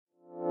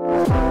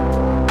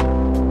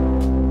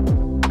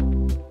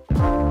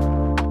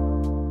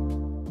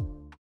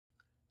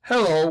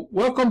Hello,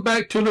 welcome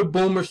back to the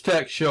Boomers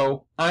Tech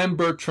Show. I'm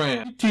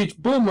Bertrand. We teach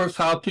boomers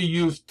how to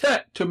use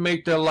tech to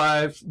make their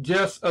lives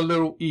just a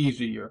little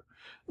easier.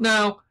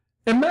 Now,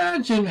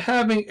 imagine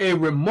having a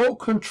remote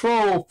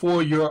control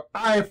for your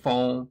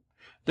iPhone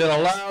that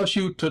allows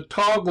you to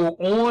toggle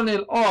on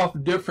and off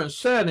different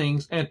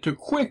settings and to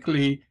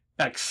quickly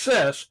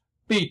access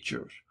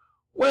features.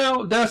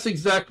 Well, that's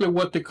exactly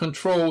what the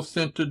Control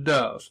Center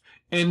does.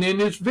 And in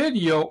this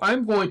video,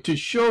 I'm going to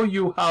show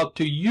you how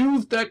to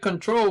use that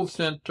Control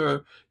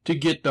Center to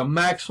get the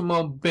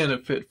maximum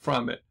benefit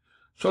from it.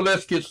 So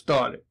let's get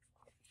started.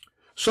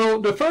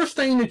 So the first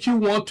thing that you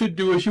want to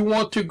do is you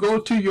want to go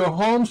to your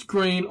home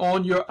screen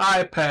on your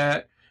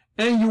iPad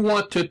and you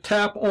want to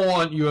tap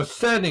on your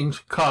settings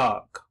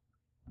cog.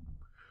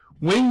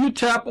 When you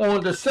tap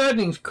on the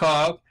settings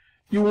cog,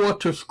 you want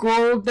to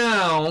scroll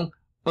down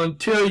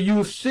until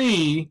you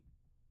see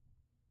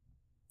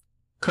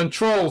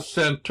Control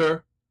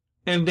Center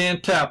and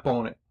then tap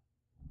on it.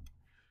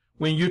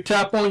 When you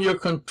tap on your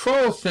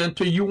Control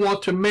Center, you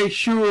want to make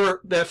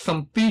sure that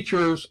some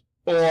features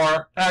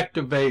are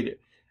activated.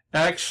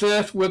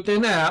 Access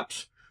within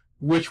apps,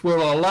 which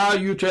will allow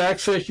you to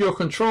access your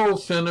Control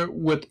Center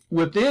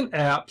within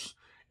apps,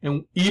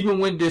 and even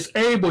when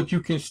disabled,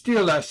 you can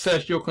still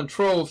access your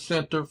Control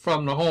Center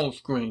from the home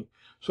screen.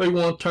 So you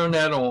want to turn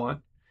that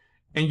on.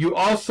 And you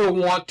also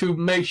want to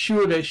make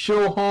sure that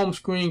Show Home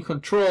Screen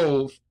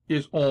Controls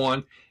is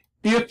on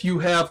if you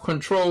have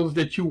controls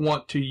that you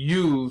want to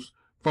use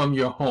from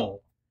your home.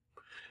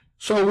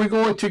 So we're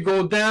going to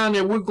go down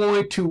and we're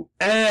going to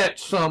add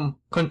some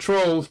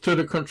controls to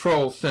the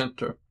Control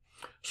Center.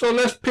 So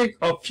let's pick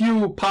a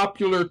few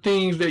popular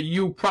things that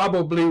you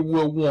probably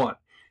will want.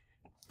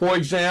 For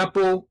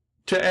example,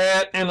 to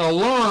add an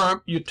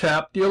alarm, you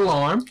tap the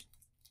alarm.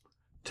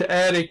 To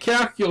add a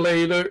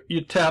calculator,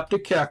 you tap the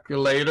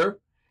calculator.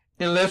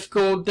 And let's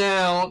go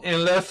down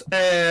and let's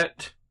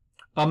add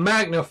a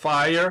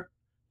magnifier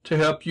to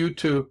help you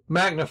to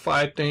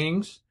magnify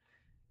things.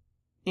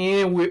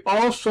 And we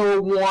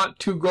also want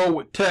to go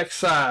with text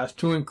size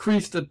to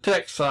increase the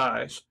text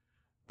size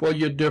for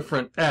your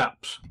different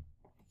apps.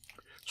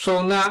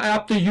 So now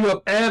after you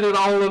have added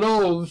all of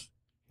those,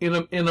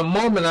 in a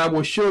moment I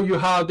will show you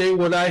how they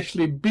would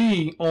actually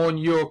be on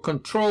your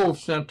Control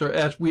Center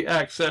as we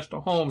access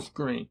the home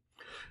screen.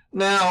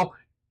 Now,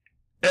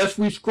 as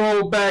we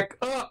scroll back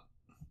up,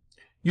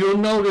 you'll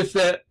notice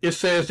that it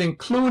says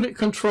included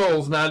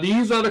controls. Now,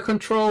 these are the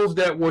controls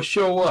that will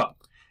show up.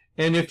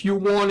 And if you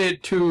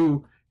wanted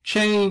to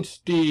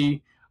change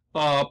the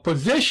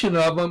position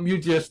of them, you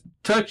just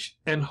touch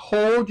and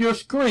hold your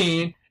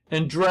screen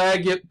and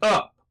drag it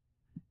up.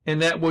 And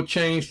that will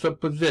change the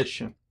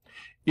position.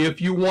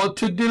 If you want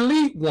to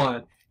delete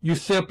one, you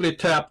simply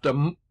tap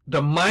the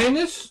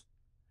minus,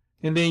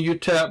 and then you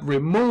tap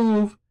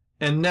remove,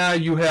 and now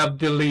you have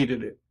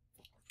deleted it.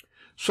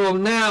 So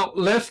now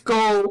let's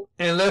go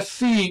and let's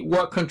see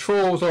what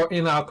controls are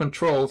in our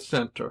Control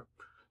Center.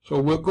 So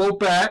we'll go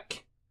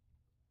back.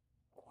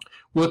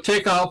 We'll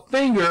take our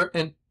finger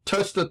and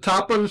touch the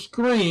top of the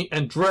screen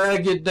and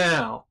drag it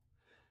down.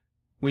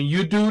 When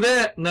you do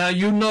that, now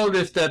you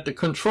notice that the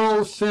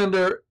Control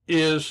Center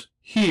is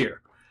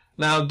here.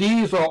 Now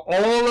these are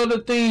all of the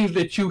things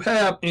that you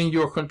have in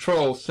your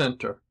Control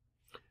Center.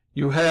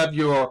 You have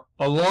your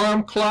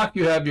alarm clock,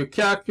 you have your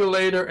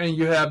calculator, and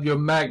you have your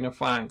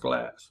magnifying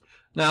glass.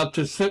 Now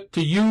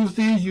to use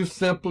these, you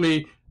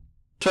simply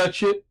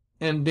touch it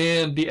and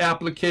then the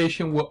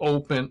application will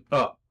open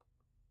up.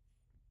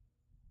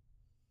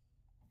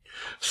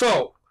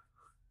 So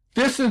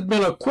this has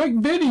been a quick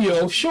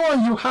video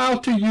showing you how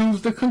to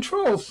use the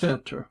Control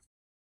Center.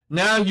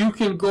 Now you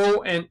can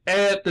go and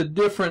add the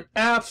different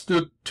apps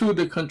to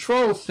the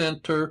Control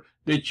Center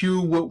that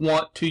you would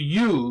want to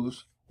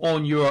use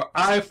on your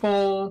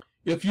iPhone.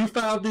 If you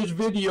found this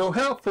video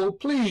helpful,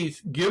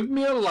 please give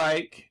me a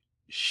like,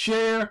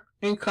 share,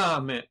 and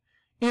comment.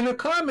 In the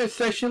comment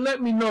section,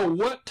 let me know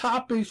what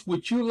topics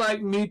would you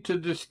like me to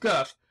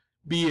discuss,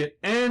 be it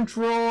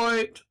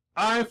Android,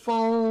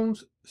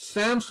 iPhones,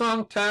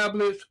 Samsung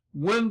tablets,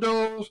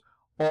 Windows,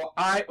 or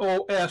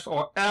iOS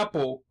or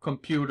Apple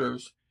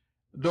computers.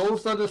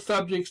 Those are the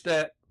subjects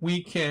that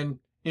we can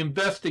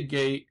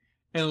investigate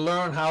and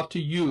learn how to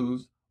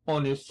use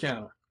on this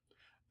channel.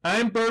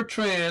 I'm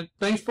Bertrand.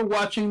 Thanks for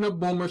watching the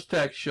Boomers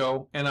Tech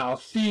Show, and I'll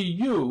see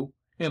you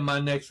in my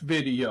next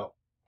video.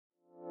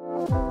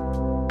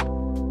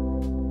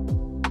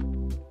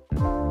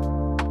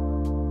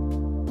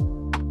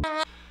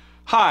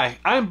 Hi,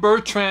 I'm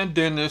Bertrand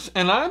Dennis,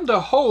 and I'm the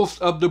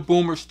host of the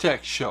Boomers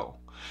Tech Show.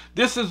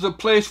 This is a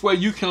place where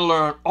you can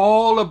learn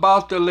all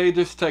about the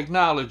latest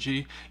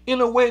technology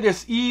in a way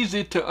that's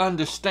easy to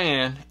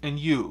understand and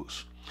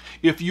use.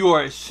 If you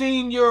are a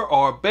senior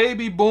or a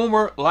baby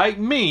boomer like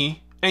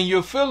me, and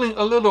you're feeling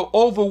a little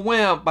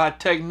overwhelmed by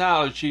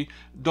technology,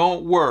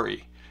 don't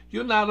worry.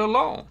 You're not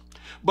alone.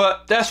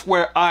 But that's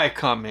where I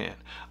come in.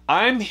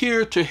 I'm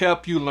here to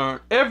help you learn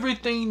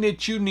everything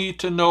that you need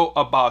to know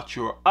about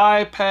your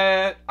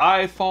iPad,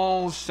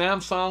 iPhone,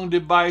 Samsung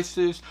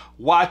devices,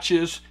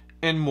 watches,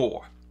 and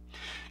more.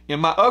 In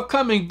my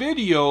upcoming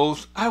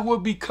videos, I will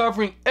be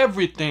covering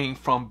everything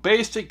from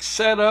basic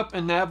setup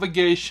and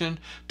navigation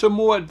to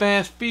more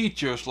advanced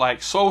features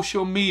like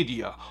social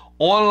media,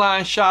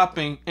 online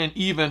shopping, and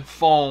even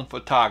phone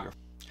photography.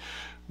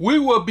 We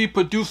will be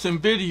producing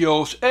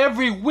videos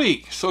every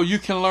week so you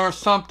can learn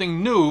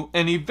something new,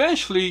 and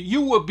eventually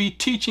you will be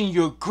teaching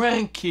your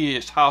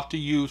grandkids how to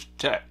use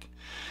tech.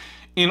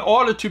 In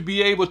order to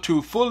be able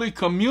to fully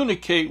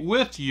communicate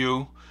with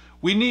you,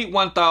 we need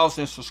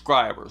 1,000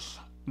 subscribers.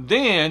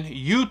 Then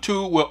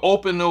YouTube will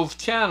open those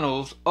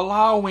channels,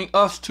 allowing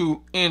us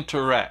to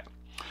interact.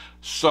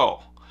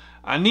 So,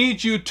 I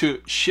need you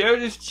to share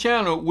this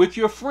channel with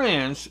your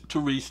friends to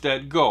reach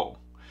that goal.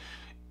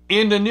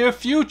 In the near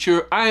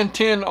future, I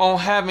intend on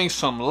having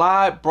some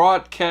live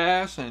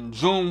broadcasts and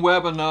Zoom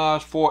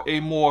webinars for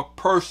a more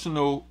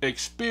personal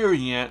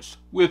experience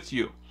with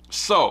you.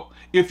 So,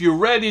 if you're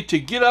ready to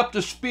get up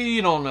to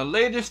speed on the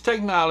latest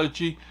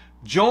technology,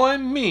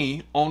 join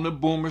me on the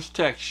Boomers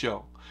Tech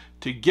Show.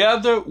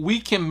 Together, we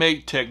can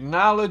make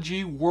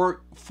technology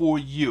work for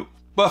you.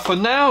 But for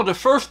now, the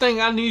first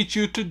thing I need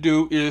you to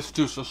do is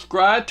to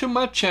subscribe to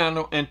my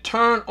channel and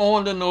turn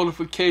on the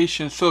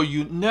notifications so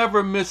you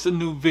never miss a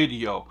new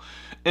video.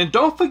 And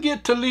don't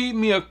forget to leave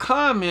me a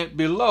comment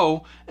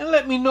below and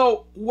let me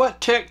know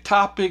what tech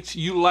topics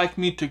you'd like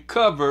me to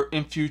cover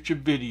in future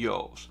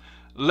videos.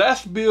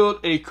 Let's build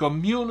a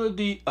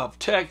community of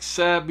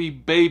tech-savvy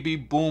baby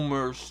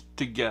boomers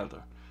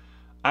together.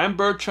 I'm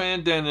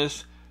Bertrand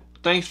Dennis.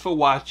 Thanks for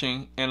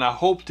watching, and I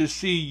hope to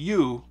see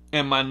you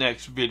in my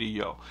next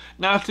video.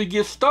 Now, to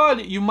get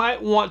started, you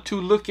might want to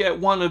look at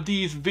one of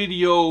these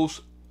videos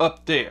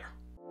up there.